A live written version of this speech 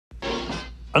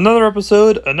Another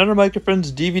episode, another Microphone's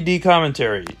DVD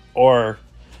commentary, or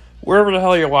wherever the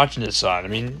hell you're watching this on. I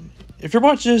mean, if you're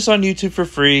watching this on YouTube for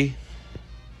free,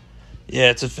 yeah,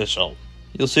 it's official.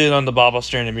 You'll see it on the Bob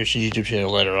Stern Animation YouTube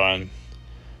channel later on,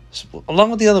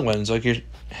 along with the other ones.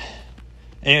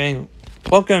 Anyway,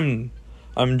 welcome.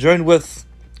 I'm joined with,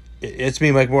 it's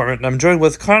me, Mike Mormon, and I'm joined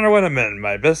with Connor Wenneman,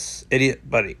 my best idiot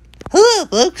buddy. Hello,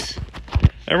 folks.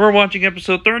 And we're watching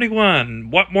episode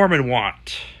 31, What Mormon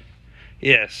Want.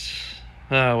 Yes.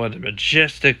 Oh, what a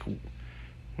majestic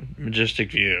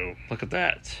view. Look at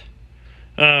that.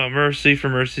 Oh, Mercy for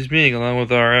Mercy's meeting, along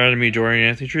with our enemy, Dorian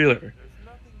Anthony Treeler.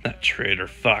 That traitor,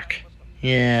 fuck.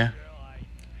 Yeah.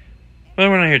 Well,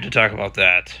 we're not here to talk about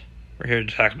that. We're here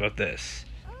to talk about this.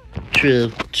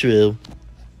 True.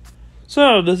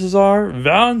 So, this is our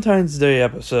Valentine's Day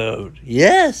episode.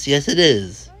 Yes, it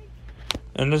is.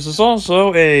 And this is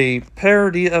also a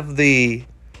parody of the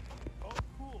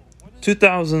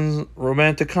 2000s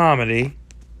romantic comedy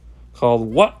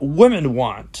called What Women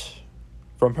Want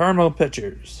from Paramount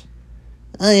Pictures.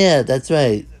 Oh, yeah, that's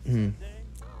right. I've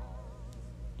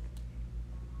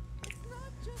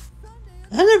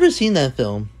never seen that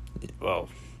film. Well,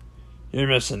 you're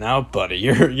missing out, buddy.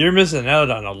 You're missing out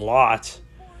on a lot.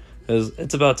 Because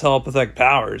it's about telepathic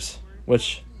powers,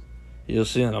 which you'll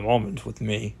see in a moment with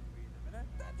me.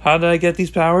 How did I get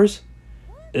these powers?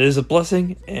 It is a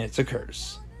blessing and it's a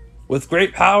curse. With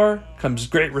great power comes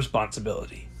great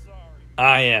responsibility.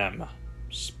 I am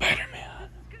Spider-Man.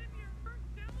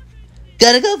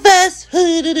 Gotta go fast.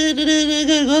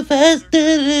 Gotta go fast.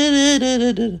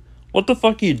 What the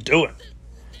fuck are you doing?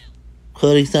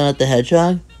 Quoting Sonic the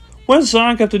Hedgehog? What does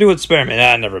Sonic have to do with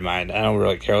Spider-Man? Never mind. I don't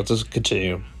really care. Let's just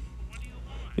continue.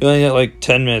 You only got like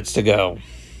 10 minutes to go.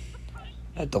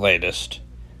 At the latest.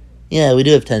 Yeah, we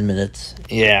do have 10 minutes.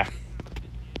 Yeah.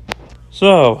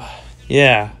 So,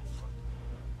 yeah.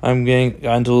 I'm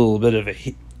got into a little bit of a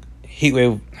heat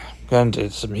wave. Got into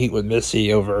some heat with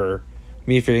Missy over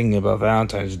me thinking about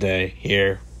Valentine's Day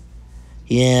here.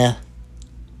 Yeah.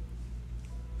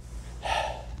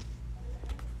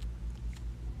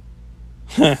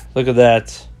 Look at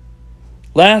that.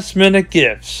 Last minute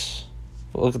gifts.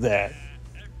 Look at that.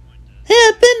 Hey,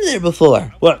 I've been there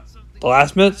before. What? The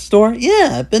last minute store?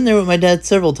 Yeah, I've been there with my dad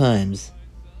several times.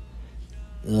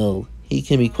 Oh, he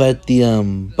can be quite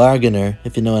the, bargainer,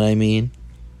 if you know what I mean.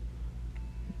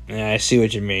 Yeah, I see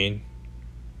what you mean.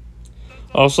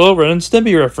 Also, Ren and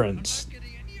Stimpy reference.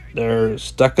 They're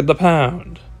stuck in the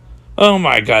pound. Oh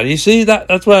my god, you see?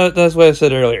 That's what I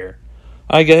said earlier.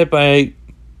 I got hit by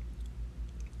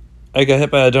a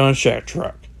donut shack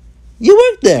truck. You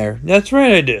work there. That's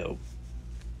right, I do.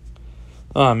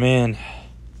 Oh man.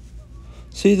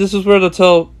 See, this is where the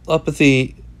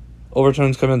telepathy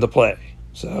overtones come into play.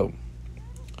 So,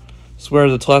 it's where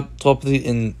the telepathy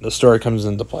in the story comes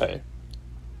into play.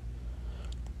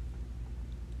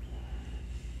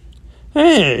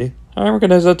 Hey, I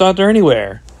recognize that doctor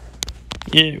anywhere.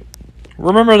 You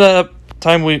remember that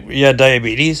time we had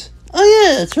diabetes? Oh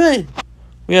yeah, that's right.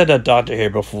 We had that doctor here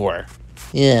before.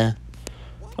 Yeah.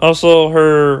 Also,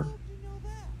 her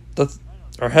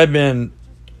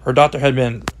doctor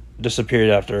headband disappeared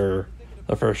after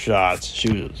the first shots.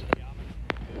 She was...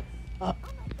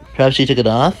 Perhaps she took it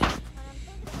off?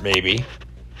 Maybe.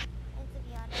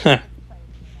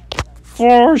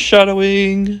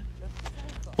 Foreshadowing.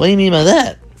 What do you mean by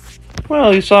that?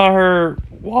 Well, you saw her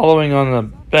wallowing on the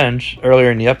bench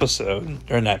earlier in the episode,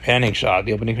 during that panning shot,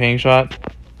 the opening panning shot.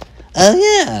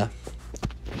 Oh,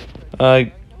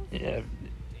 yeah. Yeah.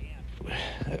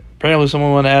 Apparently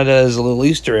someone wanted to add that as a little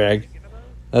Easter egg.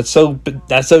 That's so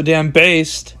damn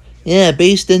based. Yeah,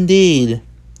 based indeed.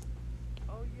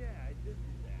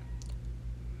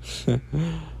 I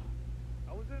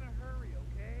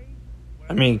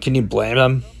mean, can you blame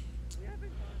him?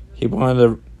 He wanted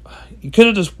to... You could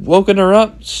have just woken her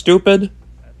up, stupid. You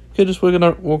could have just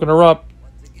woken her up.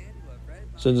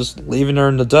 So just leaving her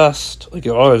in the dust, like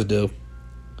you always do.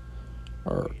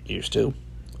 Or used to.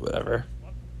 Whatever.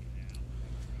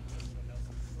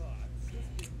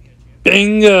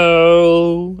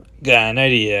 Bingo! Got an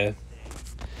idea.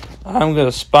 I'm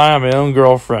gonna spy on my own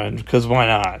girlfriend, because why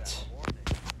not?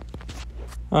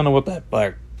 I don't know what that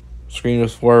black screen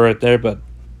was for right there, but...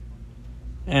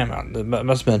 Damn, it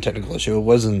must have been a technical issue. It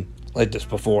wasn't like this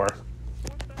before.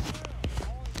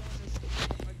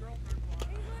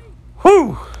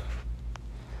 Whew!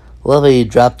 Love how you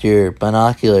dropped your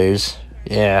binoculars.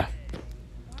 Yeah.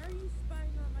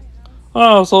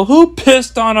 Oh, so who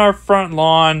pissed on our front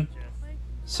lawn?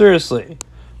 Seriously.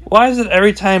 Why is it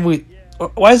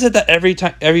that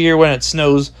every year when it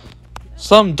snows,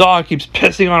 some dog keeps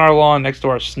pissing on our lawn next to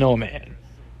our snowman?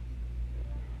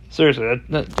 Seriously,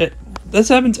 this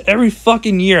happens every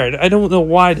fucking year. I don't know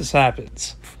why this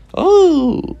happens.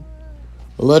 Oh,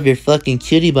 I love your fucking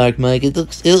cutie mark, Mike. It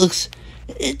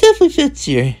definitely fits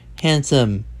your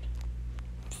handsome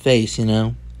face, you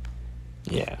know.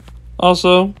 Yeah.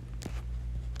 Also,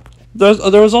 there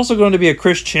was also going to be a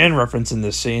Chris Chan reference in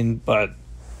this scene, but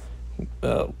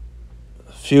a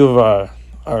few of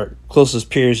our closest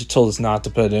peers told us not to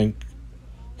put it in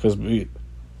because they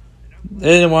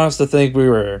didn't want us to think we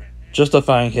were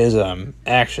justifying his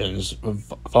actions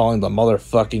following the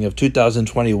motherfucking of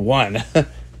 2021.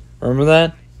 Remember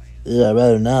that? I'd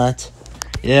rather not.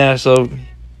 Yeah, so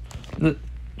the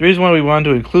reason why we wanted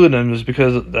to include him is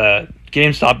because of that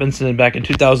GameStop incident back in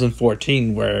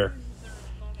 2014 where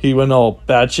he went all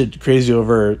batshit crazy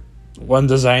over one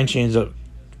design change up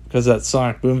because that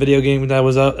Sonic Boom video game that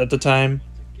was out at the time.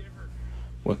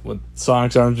 With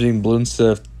Sonic's arms being blue instead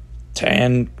of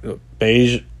tan,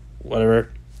 beige,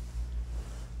 whatever.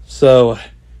 So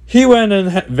he went and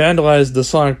vandalized the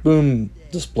Sonic Boom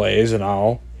displays and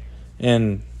all,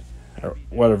 and or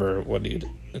whatever. What he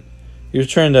was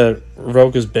trying to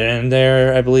revoke his ban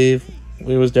there, I believe.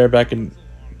 He was there back in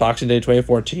Boxing Day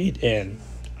 2014, and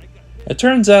it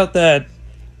turns out that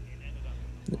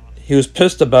he was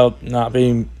pissed about not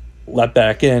being let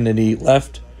back in, and he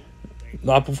left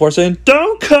not before saying,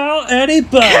 "Don't call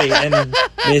anybody," and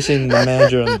macing the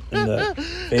manager in the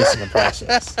face in the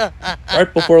process.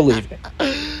 Right before leaving.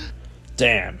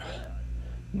 Damn.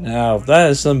 Now,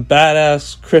 that is some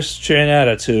badass Christian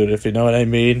attitude, if you know what I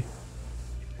mean.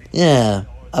 Yeah,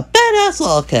 a badass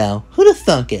lolcow. Who'd have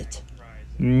thunk it?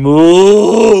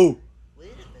 Moo!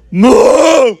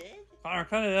 Moo! Alright,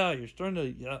 cut it out. You're starting to...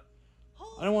 Yeah.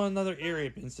 I don't want another ear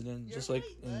rape incident, just like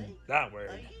in that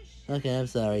word. Okay, I'm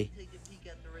sorry.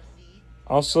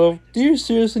 Also, do you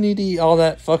seriously need to eat all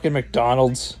that fucking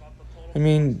McDonald's? I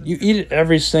mean, you eat it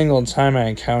every single time I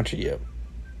encounter you.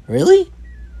 Really?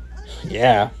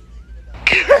 Yeah.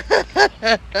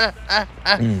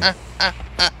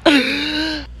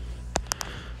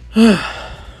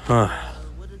 My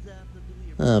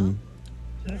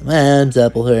Adam's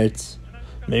apple hurts.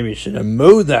 Maybe you should have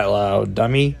mooed that loud,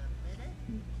 dummy.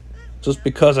 Just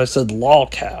because I said lol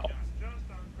cow.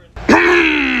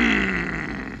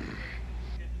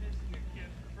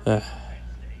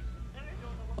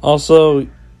 Also,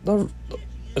 the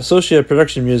associated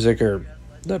production music, or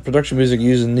the production music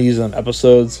used in these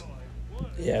episodes,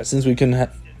 yeah, since we couldn't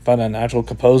find an actual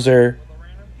composer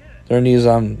during these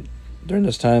during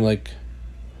this time, like,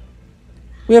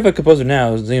 we have a composer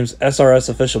now. His name's SRS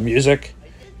Official Music.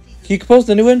 He composed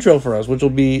a new intro for us, which will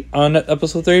be on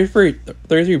episode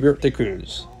 33 Birthday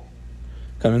Cruise,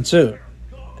 coming soon.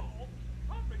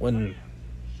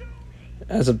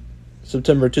 As of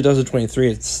September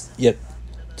 2023, it's yet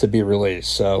to be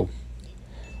released. So,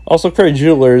 also, Craig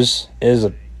Jewelers is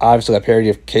obviously a parody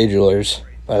of K Jewelers,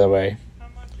 by the way.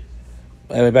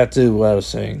 Anyway, back to what I was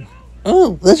saying.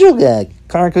 Oh, visual gag.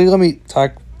 Connor, can you let me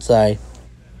talk? Sorry.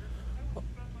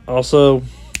 Also,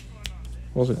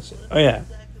 what was I going to say? Oh, yeah.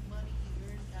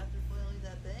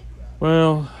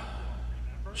 Well,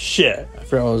 shit. I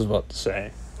forgot what I was about to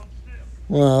say.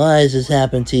 Well, why has this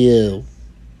happened to you?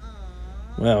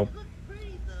 Well,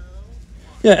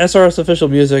 yeah, SRS Official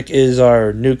Music is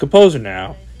our new composer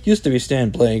now. Used to be Stan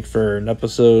Blank for an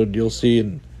episode you'll see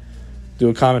and do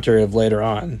a commentary of later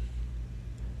on.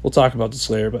 We'll talk about this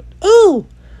later, but... Oh!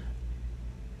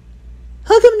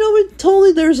 How come no one told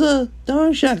me there's a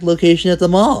Dog Shack location at the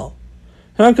mall?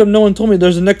 How come no one told me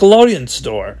there's a Nickelodeon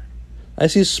store? I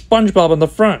see SpongeBob on the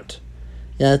front.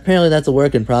 Yeah, apparently that's a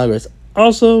work in progress.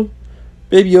 Also,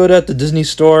 Baby Yoda at the Disney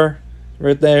store.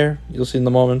 Right there. You'll see in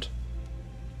the moment.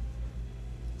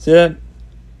 See that?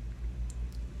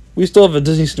 We still have a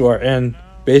Disney store, and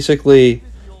basically,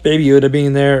 Baby Yoda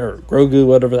being there, or Grogu,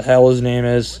 whatever the hell his name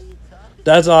is,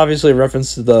 that's obviously a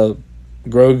reference to the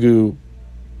Grogu,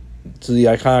 to the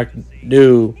iconic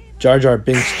new Jar Jar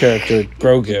Binks character,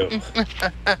 Grogu.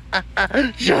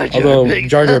 Although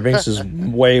Jar Jar Binks is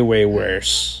way, way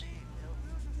worse.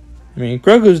 I mean,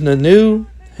 Grogu's the new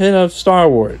hit of Star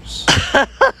Wars.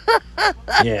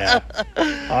 Yeah.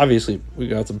 Obviously, we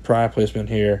got some product placement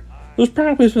here. There's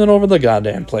product placement all over the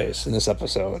goddamn place in this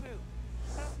episode.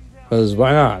 Because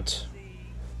why not?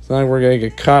 It's not like we're going to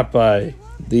get caught by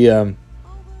the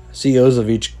CEOs of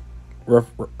each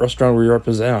restaurant we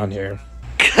represent on here.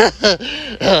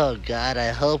 Oh, God, I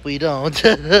hope we don't.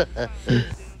 And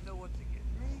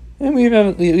we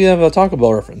have a Taco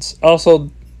Bell reference.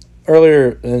 Also,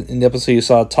 earlier in the episode, you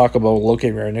saw Taco Bell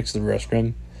located right next to the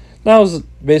restroom. That was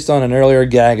based on an earlier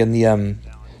gag in the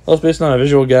that was based on a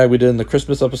visual gag we did in the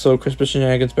Christmas episode, Christmas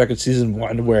Shenanigans, back in season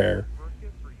 1, where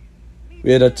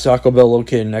We had a Taco Bell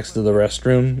located next to the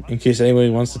restroom in case anybody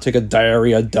wants to take a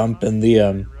diarrhea dump in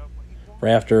the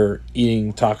right after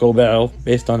eating Taco Bell,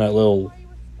 based on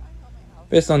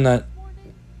that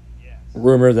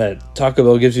rumor that Taco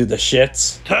Bell gives you the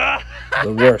shits,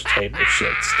 the worst type of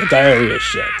shits, the diarrhea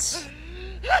shits.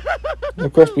 And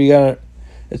of course,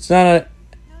 it's not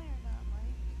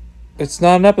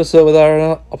an episode without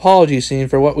an apology scene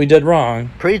for what we did wrong.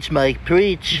 Preach, Mike,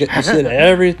 preach. You see it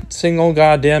every single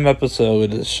goddamn episode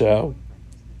of this show.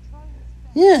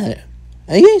 Yeah.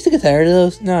 Are you getting sick and tired of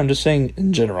those? No, I'm just saying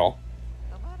in general.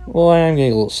 Well, I am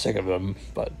getting a little sick of them,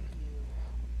 but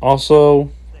also,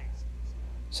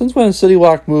 since when City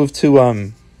Walk moved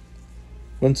to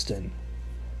Winston?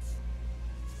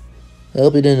 I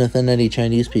hope you didn't offend any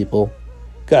Chinese people.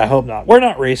 God, I hope not. We're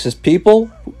not racist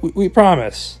people. We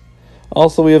promise.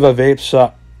 Also, we have a vape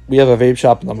shop. We have a vape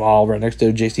shop in the mall right next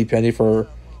to JCPenney for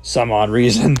some odd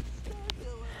reason.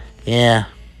 Yeah.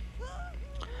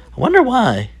 I wonder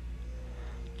why.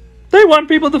 They want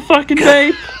people to fucking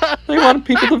vape. They want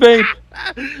people to vape.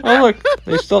 Oh look,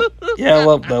 they still. Yeah, I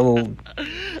love that little.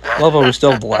 Love how we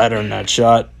still have the ladder in that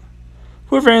shot.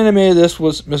 Whoever animated this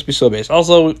must be so based.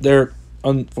 Also,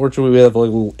 unfortunately we have a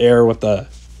little error with the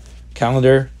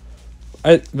calendar.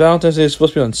 Valentine's Day is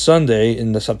supposed to be on Sunday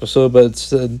in this episode, but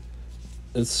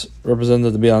it's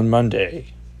represented to be on Monday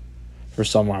for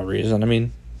some odd reason. I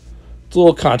mean, it's a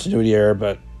little continuity error,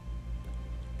 but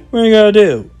what are you gonna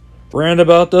do? Rant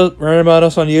about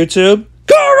us on YouTube?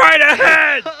 Go right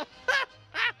ahead!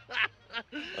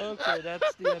 Okay,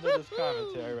 that's the end of this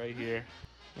commentary right here.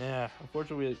 Yeah,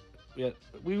 unfortunately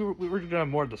we were gonna have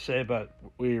more to say, but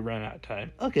we ran out of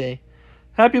time. Okay.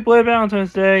 Happy Blade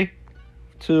Valentine's Day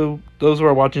to those who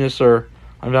are watching this or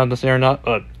on Valentine's Day or not.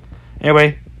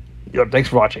 Anyway, thanks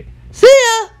for watching.